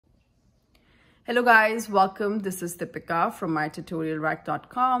Hello guys, welcome. This is Deepika from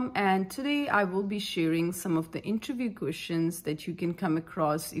mytutorialrack.com, and today I will be sharing some of the interview questions that you can come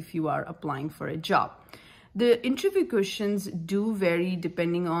across if you are applying for a job. The interview questions do vary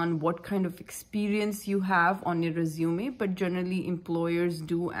depending on what kind of experience you have on your resume, but generally employers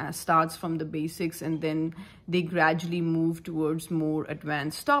do starts from the basics and then they gradually move towards more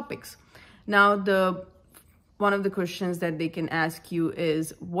advanced topics. Now, one of the questions that they can ask you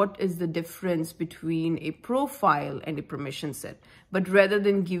is, what is the difference between a profile and a permission set? But rather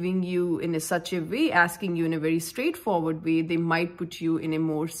than giving you in such a way, asking you in a very straightforward way, they might put you in a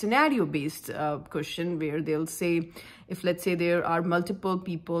more scenario-based question where they'll say, if let's say there are multiple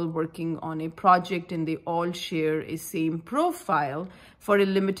people working on a project and they all share a same profile, for a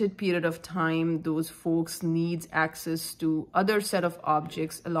limited period of time, those folks need access to other set of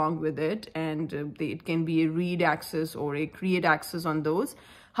objects along with it, and it can be a read access or a create access on those.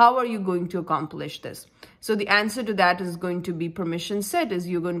 How are you going to accomplish this? So the answer to that is going to be permission set, is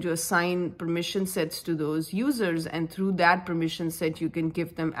you're going to assign permission sets to those users, and through that permission set, you can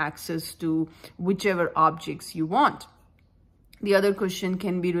give them access to whichever objects you want. The other question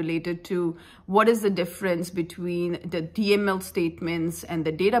can be related to what is the difference between the DML statements and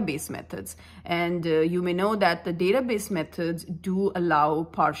the database methods. And you may know that the database methods do allow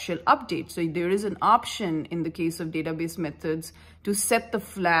partial updates. So there is an option in the case of database methods to set the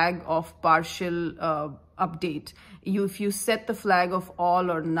flag of partial update. If you set the flag of all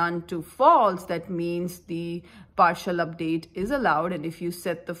or none to false, that means the partial update is allowed. And if you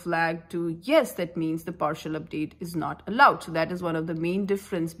set the flag to yes, that means the partial update is not allowed. So that is one of the main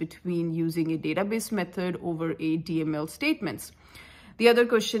difference between using a database method over a DML statements. The other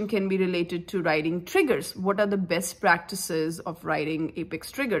question can be related to writing triggers. What are the best practices of writing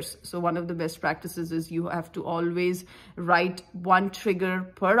Apex triggers? So one of the best practices is you have to always write one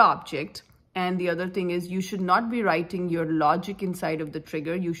trigger per object. And the other thing is you should not be writing your logic inside of the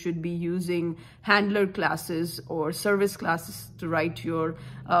trigger. You should be using handler classes or service classes to write your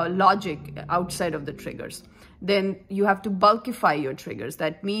logic outside of the triggers. Then you have to bulkify your triggers.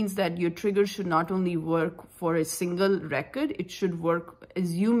 That means that your trigger should not only work for a single record, it should work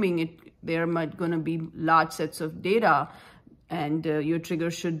assuming there might going to be large sets of data, and your trigger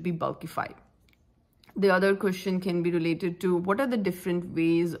should be bulkified. The other question can be related to what are the different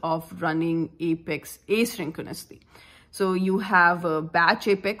ways of running Apex asynchronously. So you have a batch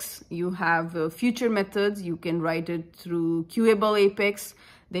Apex, you have future methods, you can write it through queuable Apex.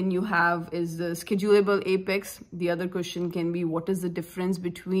 Then you have is the schedulable Apex. The other question can be, what is the difference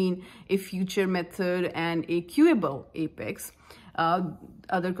between a future method and a queuable Apex?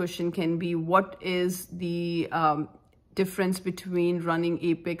 Other question can be, what is the difference between running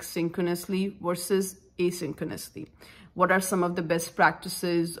Apex synchronously versus asynchronously? What are some of the best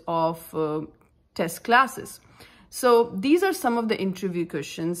practices of test classes? So these are some of the interview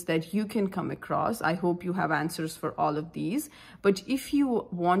questions that you can come across. I hope you have answers for all of these. But if you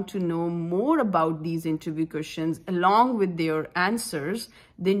want to know more about these interview questions along with their answers,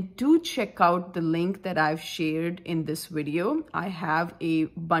 then do check out the link that I've shared in this video. I have a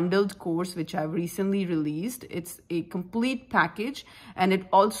bundled course which I've recently released. It's a complete package, and it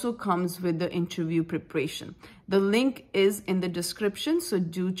also comes with the interview preparation. The link is in the description, so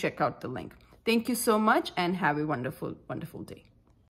do check out the link. Thank you so much and have a wonderful, wonderful day.